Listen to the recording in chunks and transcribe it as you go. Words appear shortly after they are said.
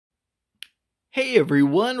Hey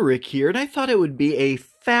everyone, Rick here, and I thought it would be a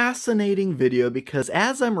fascinating video because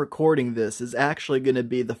as I'm recording this is actually going to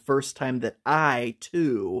be the first time that I,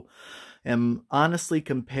 too, am honestly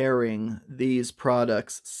comparing these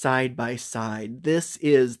products side by side. This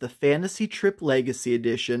is the Fantasy Trip Legacy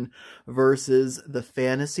Edition versus the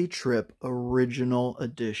Fantasy Trip Original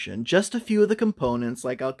Edition. Just a few of the components,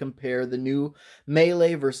 like I'll compare the new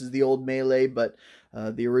Melee versus the old Melee, but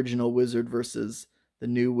the original Wizard versus the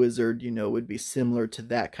new Wizard, would be similar to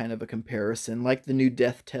that kind of a comparison, like the new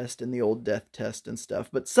Death Test and the old Death Test and stuff.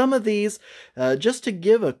 But some of these, just to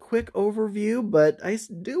give a quick overview, but I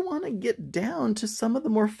do want to get down to some of the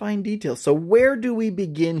more fine details. So where do we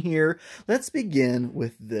begin here? Let's begin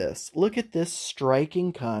with this. Look at this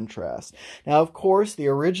striking contrast. Now, of course, the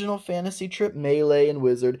original Fantasy Trip Melee and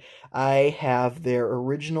Wizard, I have their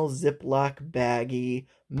original Ziploc baggy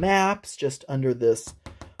maps just under this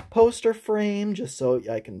poster frame just so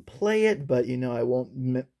I can play it, but I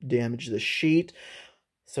won't damage the sheet.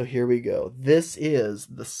 So here we go. This is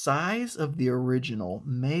the size of the original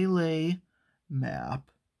Melee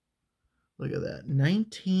map. Look at that,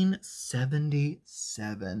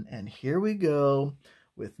 1977. And here we go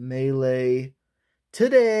with Melee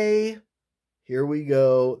today. Here we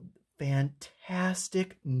go.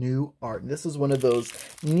 Fantastic new art. And this is one of those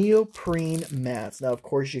neoprene mats. Now, of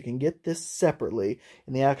course, you can get this separately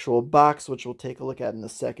in the actual box, which we'll take a look at in a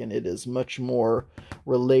second. It is much more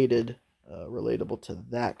relatable to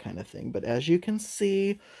that kind of thing. But as you can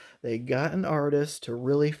see, they got an artist to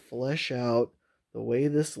really flesh out the way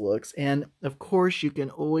this looks. And, of course, you can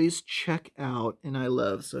always check out, and I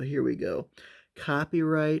love, so here we go.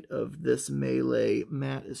 Copyright of this Melee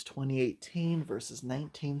mat is 2018 versus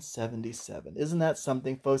 1977. Isn't that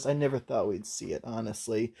something, folks? I never thought we'd see it,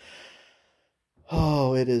 honestly.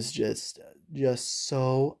 Oh, it is just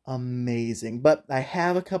so amazing. But I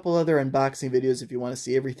have a couple other unboxing videos if you want to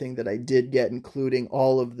see everything that I did get, including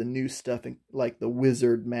all of the new stuff, like the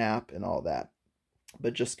Wizard map and all that.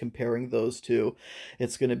 But just comparing those two,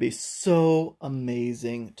 it's going to be so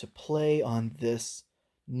amazing to play on this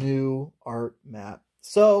new art map.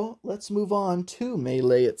 So let's move on to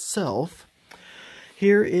Melee itself.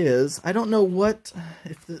 Here is, I don't know what,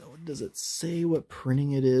 does it say what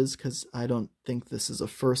printing it is? Because I don't think this is a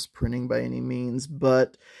first printing by any means,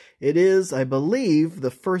 but it is, I believe,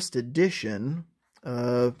 the first edition.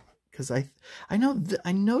 Because I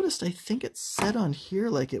noticed, I think it said on here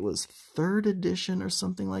like it was third edition or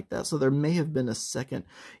something like that. So there may have been a second,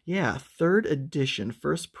 yeah, third edition,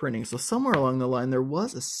 first printing. So somewhere along the line there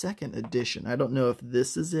was a second edition. I don't know if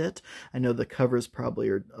this is it. I know the covers probably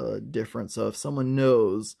are different. So if someone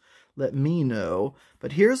knows, let me know.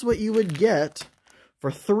 But here's what you would get.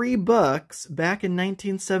 For $3 back in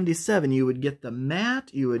 1977, you would get the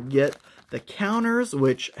mat, you would get the counters,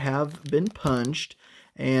 which have been punched,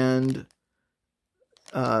 and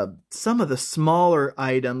some of the smaller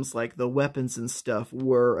items like the weapons and stuff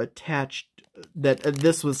were attached. That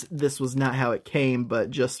this was not how it came, but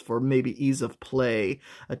just for maybe ease of play,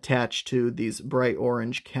 attached to these bright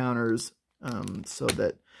orange counters, so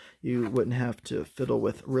that you wouldn't have to fiddle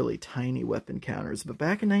with really tiny weapon counters. But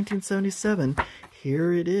back in 1977,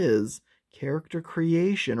 here it is. Character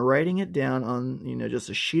creation, writing it down on, just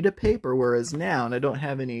a sheet of paper, whereas now, and I don't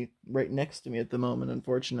have any right next to me at the moment,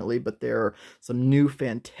 unfortunately, but there are some new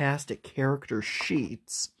fantastic character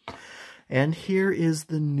sheets. And here is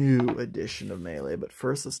the new edition of Melee. But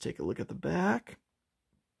first, let's take a look at the back.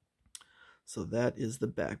 So that is the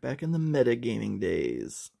back in the metagaming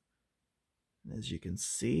days. And as you can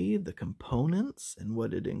see, the components and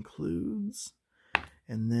what it includes.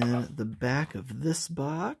 And then the back of this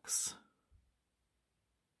box.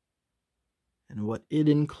 And what it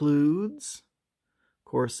includes. Of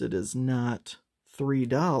course, it is not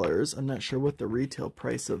 $3. I'm not sure what the retail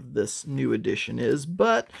price of this new edition is,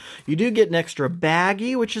 but you do get an extra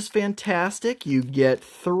baggie, which is fantastic. You get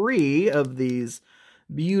 3 of these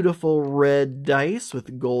beautiful red dice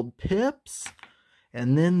with gold pips.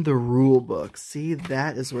 And then the rule book. See,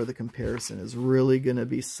 that is where the comparison is really going to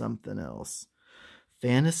be something else.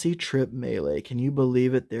 Fantasy Trip Melee. Can you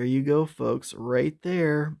believe it? There you go, folks. Right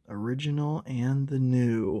there. Original and the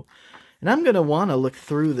new. And I'm going to want to look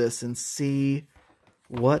through this and see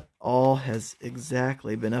what all has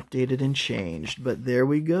exactly been updated and changed. But there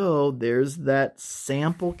we go. There's that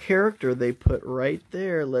sample character they put right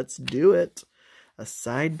there. Let's do it. A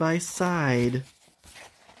side-by-side.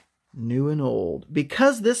 New and old.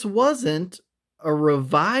 Because this wasn't a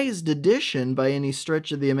revised edition by any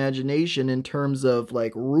stretch of the imagination in terms of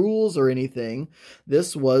like rules or anything.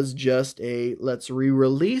 This was just a let's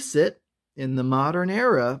re-release it in the modern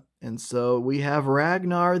era And so we have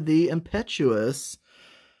Ragnar the Impetuous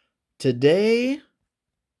today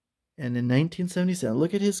and in 1977.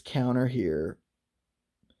 Look at his counter here.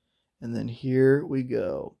 And then here we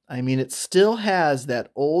go. I mean, it still has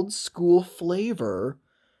that old school flavor,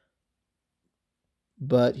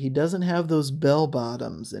 but he doesn't have those bell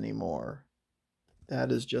bottoms anymore.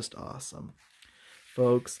 That is just awesome.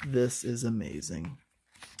 Folks, this is amazing.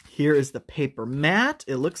 Here is the paper mat.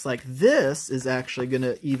 It looks like this is actually going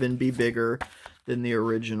to even be bigger than the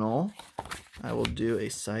original. I will do a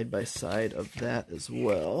side-by-side of that as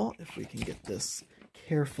well, if we can get this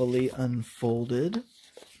carefully unfolded.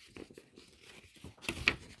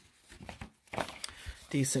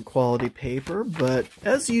 Decent quality paper, but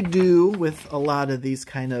as you do with a lot of these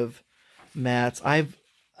kind of mats, I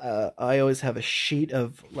always have a sheet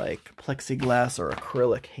of like plexiglass or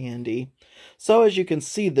acrylic handy. So as you can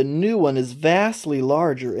see, the new one is vastly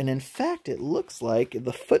larger, and in fact it looks like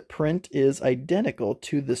the footprint is identical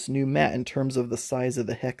to this new mat in terms of the size of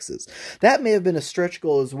the hexes. That may have been a stretch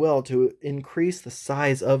goal as well, to increase the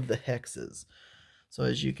size of the hexes. So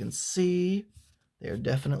as you can see, they are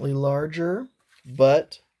definitely larger.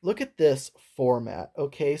 But look at this format.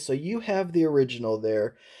 Okay, so you have the original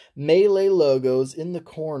there. Melee logos in the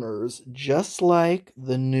corners, just like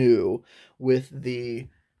the new, with the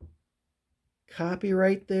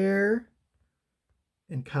copyright there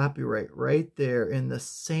and copyright right there in the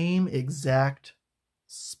same exact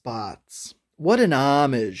spots. What an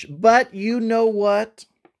homage. But you know what?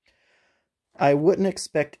 I wouldn't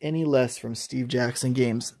expect any less from Steve Jackson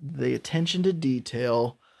Games. The attention to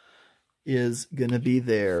detail is going to be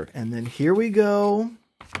there. And then here we go.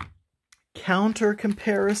 Counter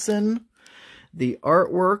comparison. The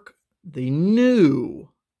artwork, the new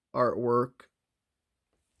artwork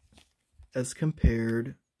as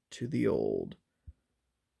compared to the old.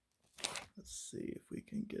 Let's see if we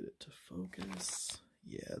can get it to focus.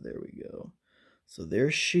 Yeah, there we go. So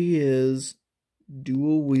there she is,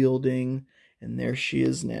 dual wielding, and there she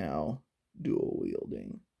is now, dual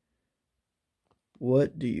wielding.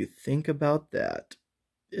 What do you think about that?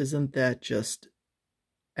 Isn't that just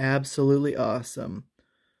absolutely awesome?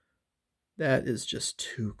 That is just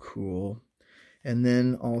too cool. And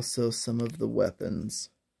then also some of the weapons.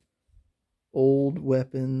 Old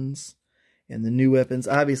weapons and the new weapons.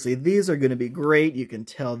 Obviously, these are going to be great. You can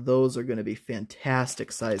tell those are going to be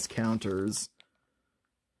fantastic size counters.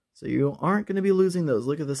 So you aren't going to be losing those.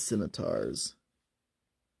 Look at the scimitars.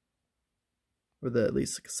 Or at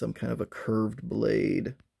least some kind of a curved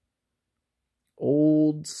blade.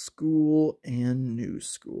 Old school and new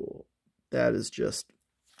school. That is just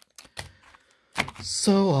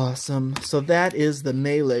so awesome. So that is the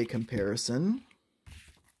Melee comparison.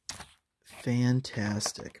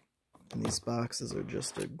 Fantastic. And these boxes are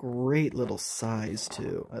just a great little size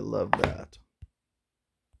too. I love that.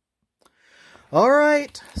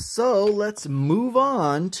 Alright, so let's move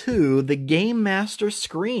on to the Game Master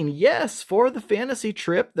screen. Yes, for the fantasy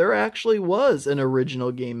trip, there actually was an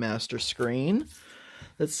original Game Master screen.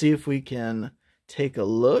 Let's see if we can take a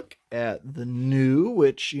look at the new,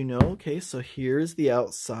 which, you know, okay, so here's the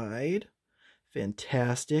outside.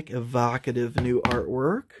 Fantastic, evocative new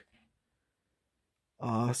artwork.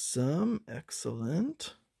 Awesome,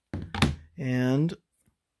 excellent. And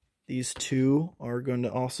these two are going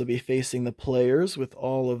to also be facing the players with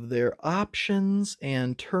all of their options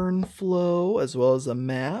and turn flow, as well as a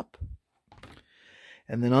map.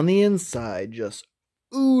 And then on the inside, just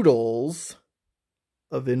oodles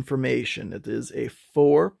of information. It is a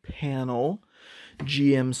 4-panel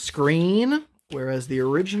GM screen, whereas the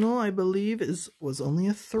original, I believe, was only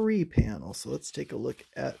a 3-panel. So let's take a look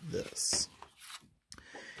at this.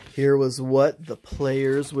 Here was what the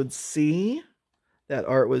players would see. That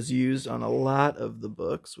art was used on a lot of the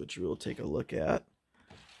books, which we'll take a look at.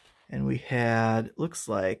 And we had, looks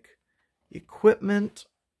like, equipment,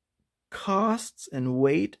 costs, and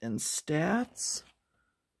weight and stats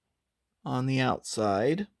on the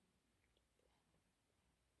outside.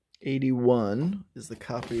 81 is the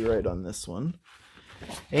copyright on this one.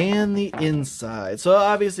 And the inside. So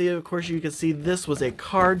obviously, of course, you can see this was a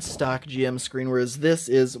cardstock GM screen, whereas this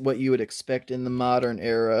is what you would expect in the modern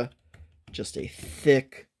era. Just a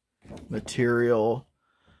thick material.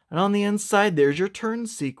 And on the inside, there's your turn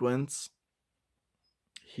sequence.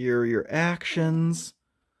 Here are your actions.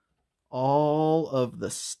 All of the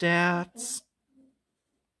stats.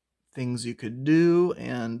 Things you could do,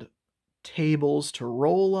 and tables to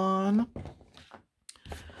roll on.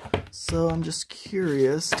 So I'm just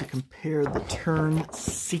curious to compare the turn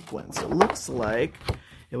sequence. It looks like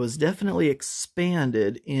it was definitely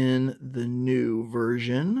expanded in the new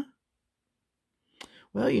version.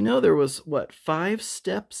 Well, you know, there was, what, 5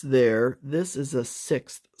 steps there. This is a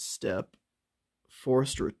 6th step.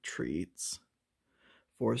 Forced retreats.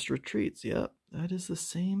 Forced retreats, yep. That is the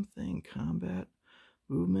same thing. Combat,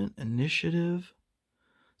 movement, initiative.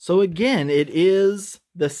 So again, it is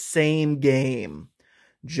the same game,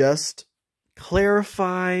 just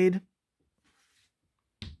clarified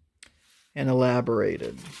and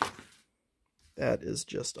elaborated. That is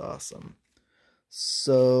just awesome.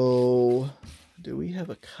 So, do we have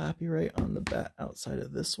a copyright on the back outside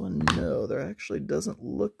of this one? No, there actually doesn't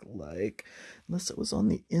look like, unless it was on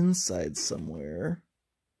the inside somewhere.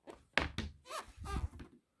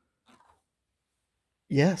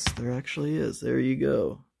 Yes, there actually is. There you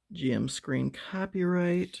go. GM Screen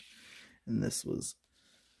copyright. And this was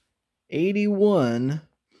 81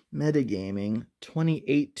 Metagaming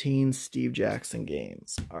 2018 Steve Jackson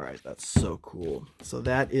games. All right, that's so cool. So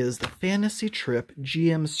that is the Fantasy Trip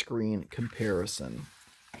GM Screen comparison.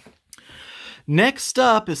 Next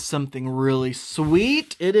up is something really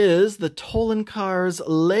sweet. It is the Tolenkar's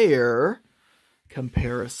Lair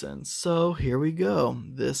comparison. So here we go.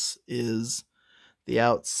 This is the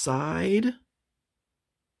outside.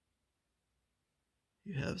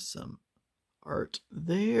 You have some art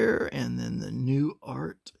there, and then the new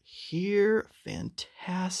art here.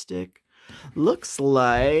 Fantastic. Looks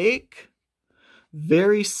like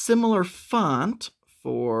very similar font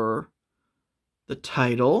for the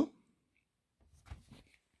title.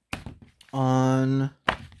 On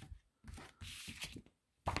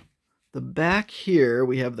the back here,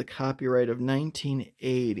 we have the copyright of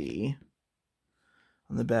 1980.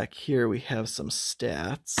 On the back here, we have some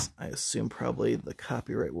stats. I assume probably the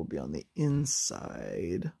copyright will be on the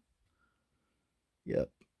inside. Yep.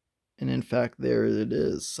 And in fact, there it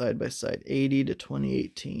is, side by side, 80 to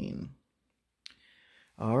 2018.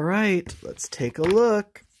 All right, let's take a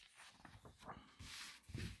look.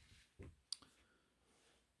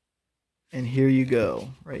 And here you go,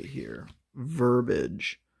 right here.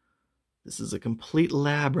 Verbiage. This is a complete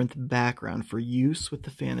Labyrinth background for use with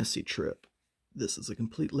the Fantasy Trip. This is a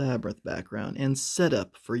complete Labyrinth background and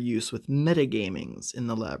setup for use with metagamings in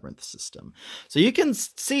the Labyrinth system. So you can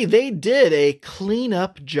see they did a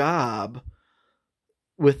clean-up job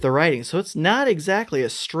with the writing. So it's not exactly a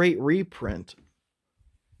straight reprint.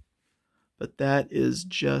 But that is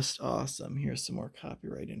just awesome. Here's some more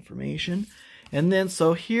copyright information. And then,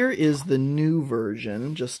 so here is the new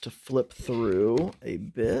version, just to flip through a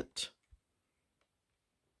bit.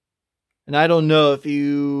 And I don't know if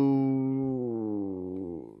you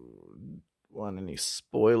want any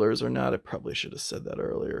spoilers or not. I probably should have said that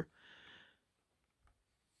earlier.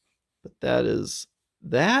 But that is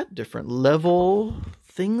that. Different level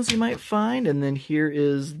things you might find. And then here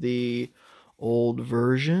is the old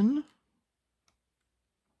version.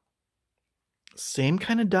 Same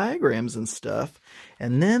kind of diagrams and stuff.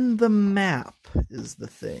 And then the map is the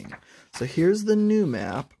thing. So here's the new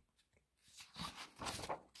map.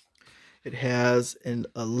 It has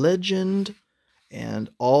a legend,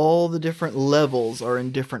 and all the different levels are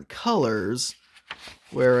in different colors,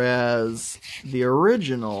 whereas the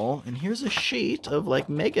original, and here's a sheet of like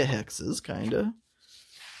mega hexes, kind of.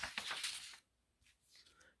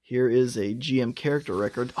 Here is a GM character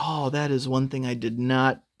record. Oh, that is one thing I did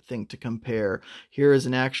not think to compare. Here is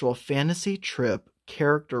an actual Fantasy Trip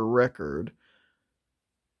character record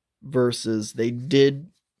versus they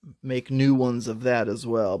did make new ones of that as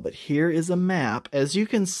well. But here is a map, as you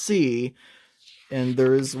can see, and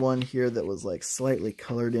there is one here that was like slightly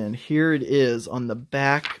colored in. Here it is on the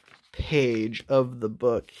back page of the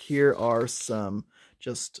book. Here are some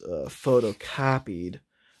just photocopied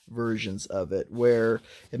versions of it, where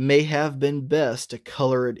it may have been best to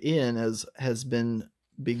color it in, as has been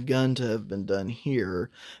begun to have been done here,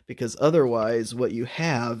 because otherwise what you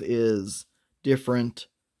have is different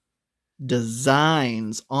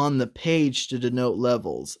designs on the page to denote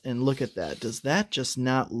levels. And look at that. Does that just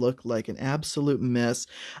not look like an absolute mess?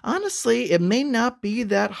 Honestly, it may not be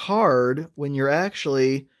that hard when you're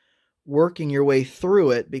actually working your way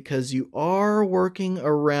through it, because you are working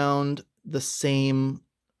around the same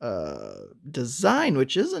design,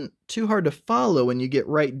 which isn't too hard to follow when you get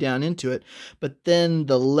right down into it. But then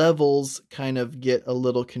the levels kind of get a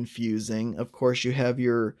little confusing. Of course, you have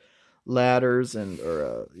your ladders and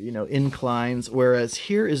inclines, whereas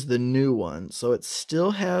here is the new one. So it still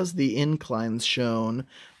has the inclines shown,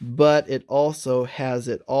 but it also has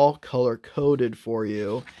it all color coded for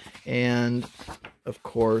you. And of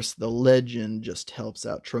course, the legend just helps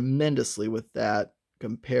out tremendously with that,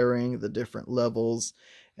 comparing the different levels,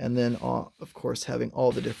 and then of course having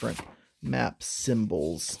all the different map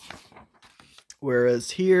symbols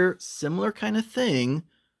Whereas here, similar kind of thing.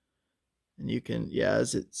 And you can, yeah,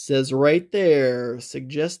 as it says right there,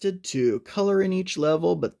 suggested to color in each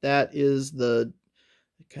level, but that is it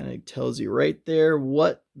kind of tells you right there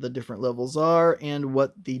what the different levels are and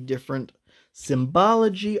what the different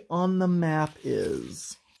symbology on the map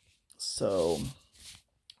is. So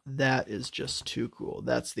that is just too cool.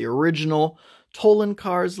 That's the original Tolan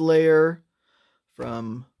Cars layer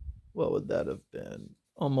from, what would that have been?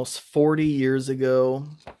 Almost 40 years ago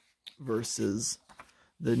versus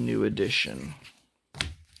the new edition.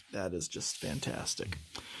 That is just fantastic.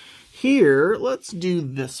 Here, let's do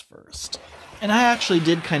this first. And I actually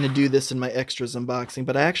did kind of do this in my extras unboxing,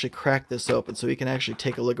 but I actually cracked this open so we can actually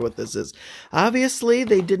take a look at what this is. Obviously,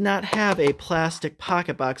 they did not have a plastic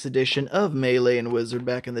pocket box edition of Melee and Wizard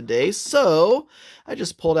back in the day, so I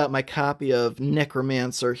just pulled out my copy of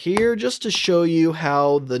Necromancer here just to show you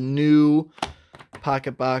how the new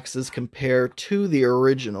pocket boxes compare to the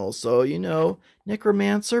original. So, you know,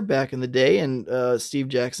 Necromancer back in the day, and Steve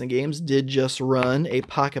Jackson Games did just run a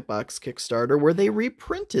pocket box Kickstarter where they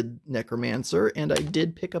reprinted Necromancer, and I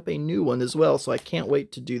did pick up a new one as well, so I can't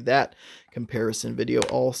wait to do that comparison video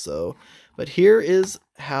also. But here is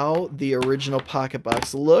how the original pocket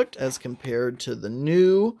box looked as compared to the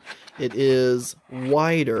new. It is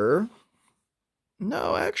wider.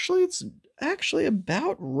 No, actually, it's actually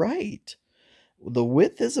about right. The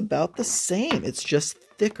width is about the same. It's just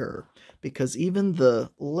thicker because even the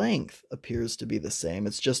length appears to be the same.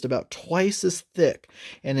 It's just about twice as thick.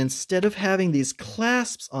 And instead of having these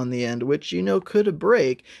clasps on the end, which you know could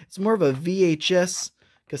break, it's more of a VHS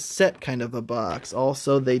cassette kind of a box.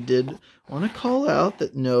 Also, they did want to call out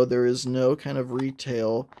that no, there is no kind of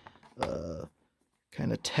retail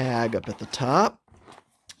kind of tag up at the top.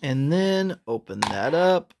 And then open that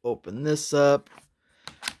up, open this up.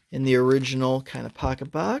 In the original kind of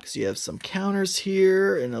pocket box, you have some counters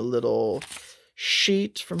here and a little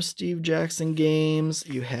sheet from Steve Jackson Games.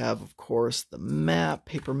 You have, of course, the map,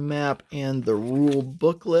 paper map, and the rule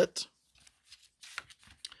booklet.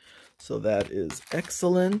 So that is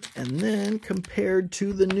excellent. And then compared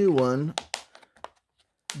to the new one,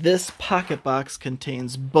 this pocket box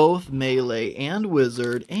contains both Melee and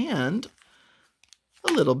Wizard and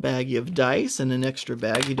a little baggie of dice and an extra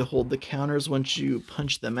baggie to hold the counters once you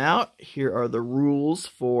punch them out. Here are the rules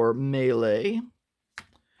for Melee.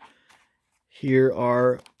 Here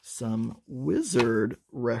are some Wizard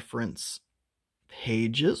reference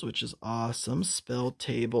pages, which is awesome. Spell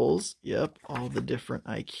tables. Yep, all the different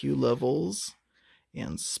IQ levels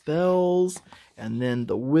and spells. And then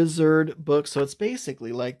the Wizard book. So it's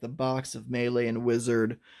basically like the box of Melee and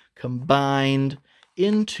Wizard combined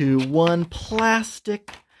into one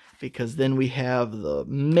plastic, because then we have the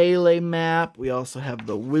Melee map. We also have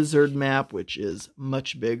the Wizard map, which is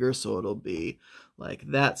much bigger, so it'll be like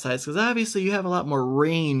that size, because obviously you have a lot more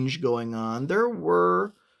range going on. There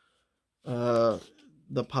were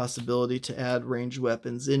the possibility to add ranged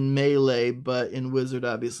weapons in Melee, but in Wizard,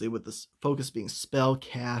 obviously, with the focus being spell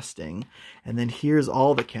casting. And then here's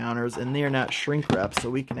all the counters, and they are not shrink wrapped, so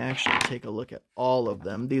we can actually take a look at all of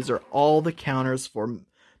them. These are all the counters for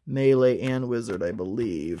Melee and Wizard, I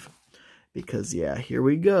believe. Because, yeah, here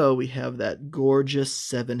we go. We have that gorgeous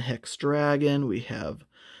 7-hex dragon. We have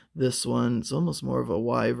this one. It's almost more of a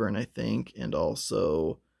wyvern, I think, and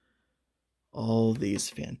also all these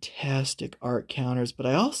fantastic art counters, but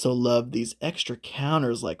I also love these extra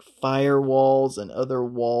counters like firewalls and other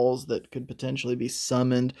walls that could potentially be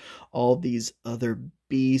summoned, all these other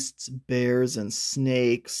beasts, bears and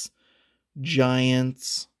snakes,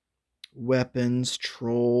 giants, weapons,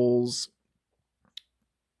 trolls,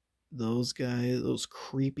 those guys, those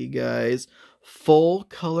creepy guys, full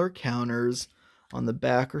color counters on the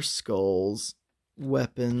back are skulls,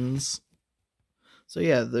 weapons. So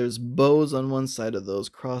yeah, there's bows on one side of those,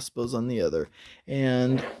 crossbows on the other,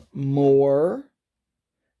 and more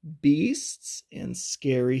beasts and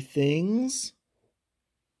scary things.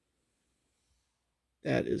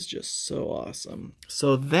 That is just so awesome.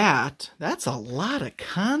 So that's a lot of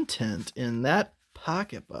content in that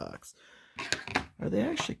pocket box. Are they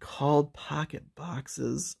actually called pocket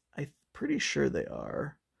boxes? I'm pretty sure they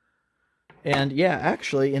are. And yeah,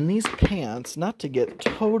 actually, in these pants, not to get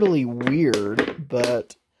totally weird,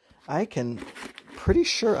 but pretty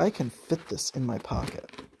sure I can fit this in my pocket.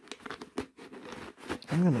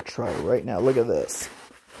 I'm going to try right now. Look at this.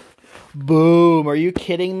 Boom. Are you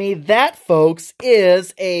kidding me? That, folks,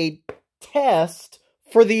 is a test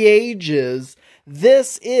for the ages.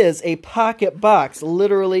 This is a pocket box.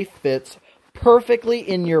 Literally fits perfectly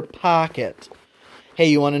in your pocket. Hey,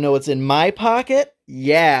 you want to know what's in my pocket?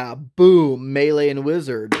 Yeah, boom, Melee and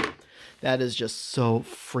Wizard. That is just so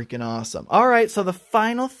freaking awesome. All right, so the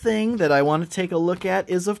final thing that I want to take a look at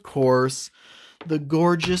is, of course, the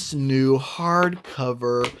gorgeous new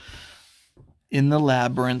hardcover In the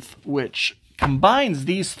Labyrinth, which combines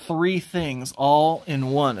these three things all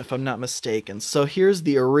in one, if I'm not mistaken. So here's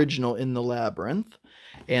the original In the Labyrinth,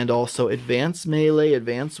 and also Advanced Melee,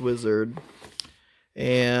 Advanced Wizard,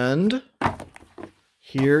 and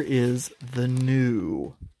here is the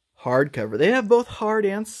new hardcover. They have both hard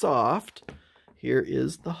and soft. Here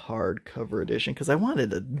is the hardcover edition, because I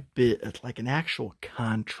wanted a bit like an actual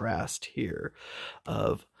contrast here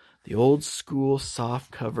of the old school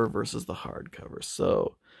soft cover versus the hardcover.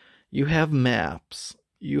 So you have maps.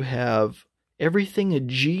 You have everything a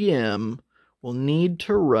GM will need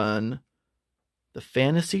to run the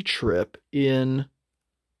fantasy trip in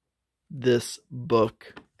this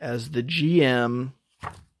book as the GM,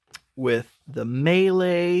 with the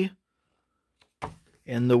melee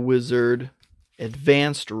and the wizard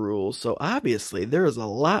advanced rules. So obviously there is a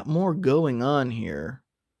lot more going on here.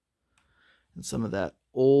 And some of that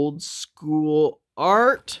old school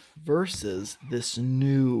art versus this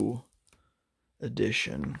new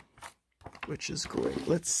edition, which is great.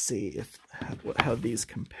 Let's see how these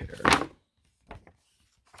compare.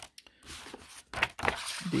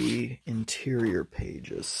 The interior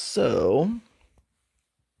pages. So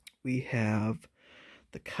we have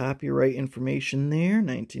the copyright information there,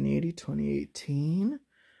 1980, 2018,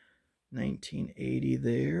 1980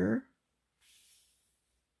 there.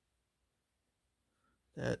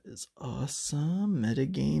 That is awesome.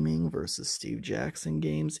 Metagaming versus Steve Jackson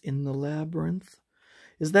games in the Labyrinth.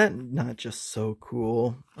 Is that not just so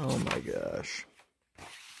cool? Oh my gosh.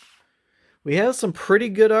 We have some pretty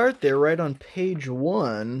good art there right on page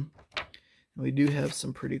 1. We do have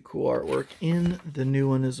some pretty cool artwork in the new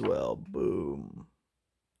one as well. Boom.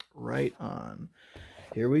 Right on.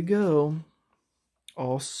 Here we go.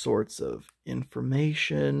 All sorts of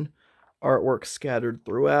information, artwork scattered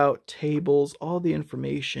throughout, tables, all the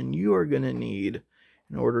information you are going to need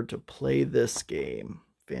in order to play this game.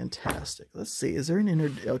 Fantastic. Let's see. Is there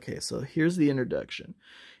an Okay, so here's the introduction.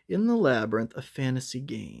 In the Labyrinth, a fantasy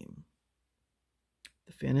game.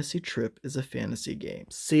 The fantasy trip is a fantasy game.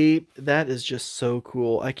 See, that is just so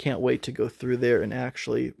cool. I can't wait to go through there and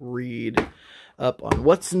actually read up on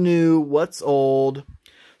what's new, what's old.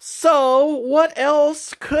 So, what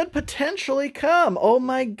else could potentially come? Oh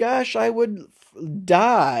my gosh, I would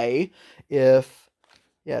die if...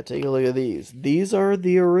 Yeah, take a look at these. These are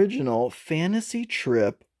the original Fantasy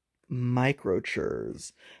Trip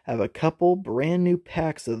microchurs. I have a couple brand new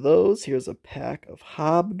packs of those. Here's a pack of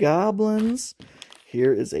hobgoblins.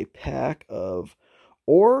 Here is a pack of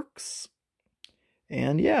orcs.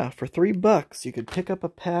 And yeah, for $3, you could pick up a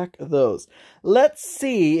pack of those. Let's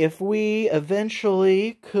see if we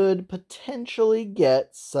eventually could potentially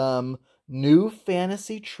get some new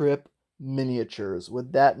Fantasy Trip miniatures.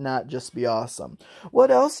 Would that not just be awesome?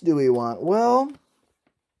 What else do we want? Well,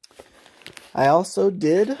 I also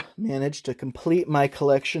did manage to complete my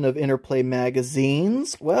collection of Interplay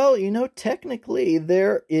magazines. Well, you know, technically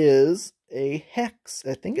there is a Hex.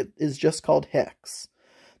 I think it is just called Hex.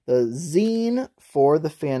 The zine for the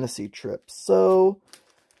fantasy trip. So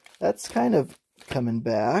that's kind of coming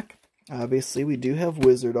back. Obviously, we do have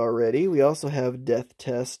Wizard already. We also have Death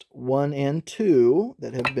Test 1 and 2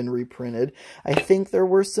 that have been reprinted. I think there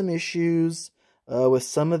were some issues with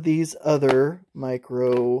some of these other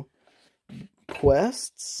micro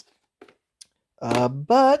quests.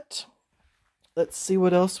 But let's see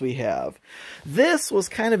what else we have. This was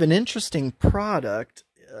kind of an interesting product.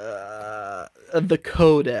 The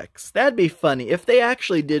Codex. That'd be funny. If they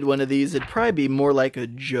actually did one of these, it'd probably be more like a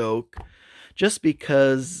joke. Just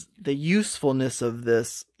because the usefulness of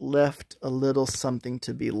this left a little something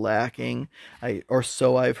to be lacking, or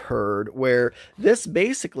so I've heard, where this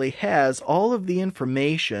basically has all of the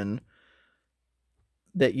information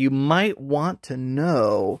that you might want to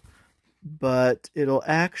know, but it'll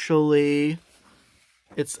actually...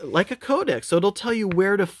 It's like a codex, so it'll tell you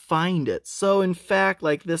where to find it. So, in fact,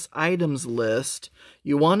 like this items list,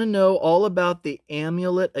 you want to know all about the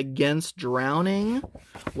amulet against drowning?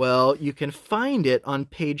 Well, you can find it on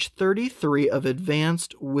page 33 of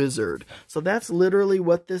Advanced Wizard. So that's literally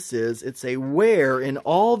what this is. It's a where in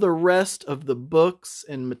all the rest of the books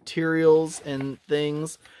and materials and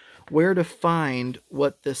things, where to find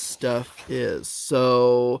what this stuff is.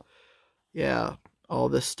 So, yeah, all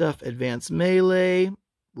this stuff. Advanced Melee,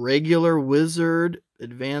 regular Wizard,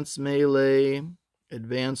 Advanced Melee,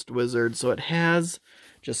 Advanced Wizard. So it has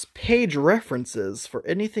just page references for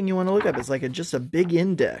anything you want to look up. It's like just a big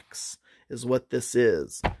index is what this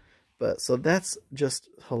is. But so that's just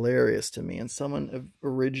hilarious to me. And someone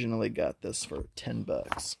originally got this for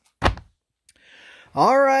 $10.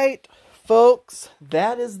 All right, folks,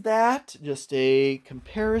 that is that. Just a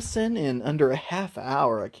comparison in under a half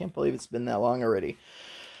hour. I can't believe it's been that long already.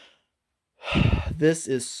 This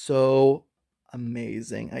is so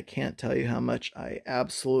amazing. I can't tell you how much I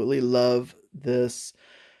absolutely love this.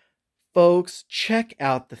 Folks, check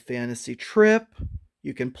out the Fantasy Trip.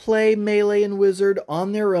 You can play Melee and Wizard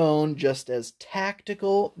on their own just as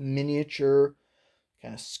tactical, miniature,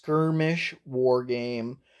 kind of skirmish war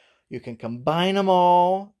game. You can combine them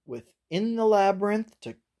all within the Labyrinth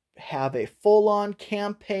to have a full-on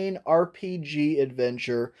campaign RPG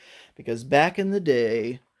adventure, because back in the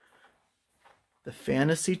day, the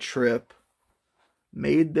Fantasy Trip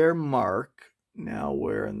made their mark. Now,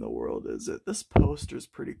 where in the world is it? This poster's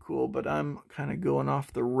pretty cool, but I'm kind of going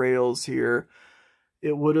off the rails here.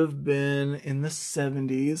 It would have been in the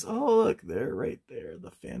 70s. Oh, look there, right there, the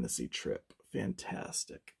Fantasy Trip.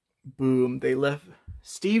 Fantastic. Boom. They left.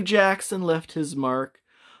 Steve Jackson left his mark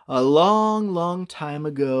a long, long time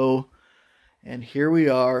ago. And here we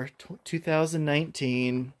are,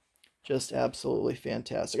 2019. Just absolutely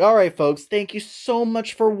fantastic. All right, folks. Thank you so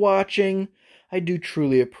much for watching. I do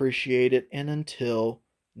truly appreciate it. And until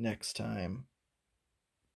next time.